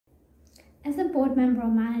As a board member or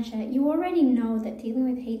manager, you already know that dealing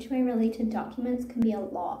with HOA related documents can be a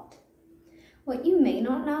lot. What you may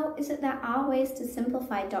not know is that there are ways to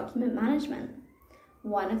simplify document management.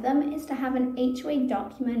 One of them is to have an HOA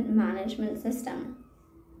document management system.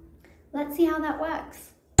 Let's see how that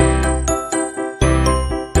works.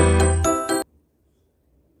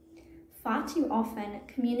 Far too often,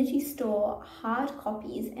 communities store hard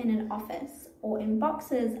copies in an office or in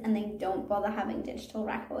boxes and they don't bother having digital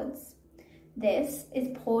records. This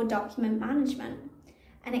is poor document management,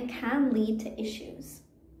 and it can lead to issues.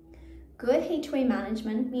 Good HOA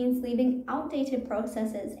management means leaving outdated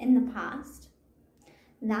processes in the past.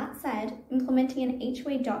 That said, implementing an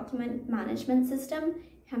HOA document management system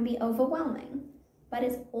can be overwhelming, but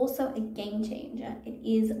it's also a game changer. It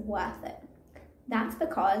is worth it. That's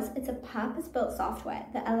because it's a purpose-built software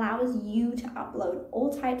that allows you to upload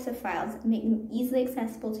all types of files and make them easily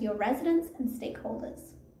accessible to your residents and stakeholders.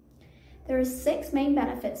 There are 6 main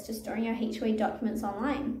benefits to storing your HOA documents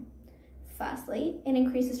online. Firstly, it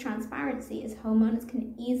increases transparency as homeowners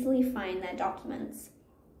can easily find their documents,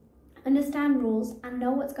 understand rules, and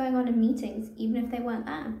know what's going on in meetings even if they weren't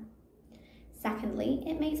there. Secondly,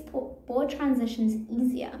 it makes board transitions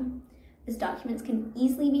easier, as documents can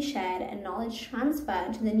easily be shared and knowledge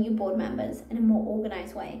transferred to the new board members in a more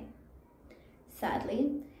organized way.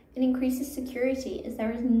 Thirdly, it increases security as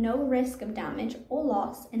there is no risk of damage or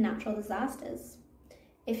loss in natural disasters.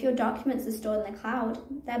 If your documents are stored in the cloud,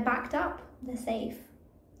 they're backed up, they're safe.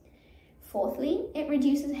 Fourthly, it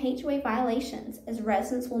reduces HOA violations as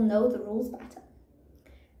residents will know the rules better.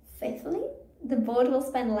 Fifthly, the board will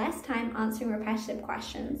spend less time answering repetitive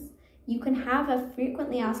questions. You can have a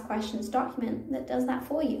frequently asked questions document that does that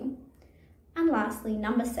for you. And lastly,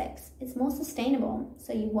 number 6, it's more sustainable,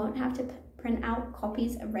 so you won't have to print out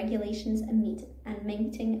copies of regulations and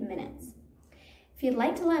meeting minutes. If you'd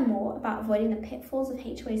like to learn more about avoiding the pitfalls of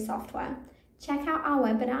HOA software, check out our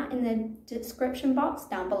webinar in the description box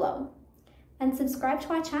down below. And subscribe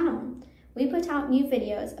to our channel. We put out new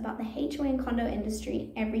videos about the HOA and condo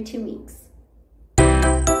industry every 2 weeks.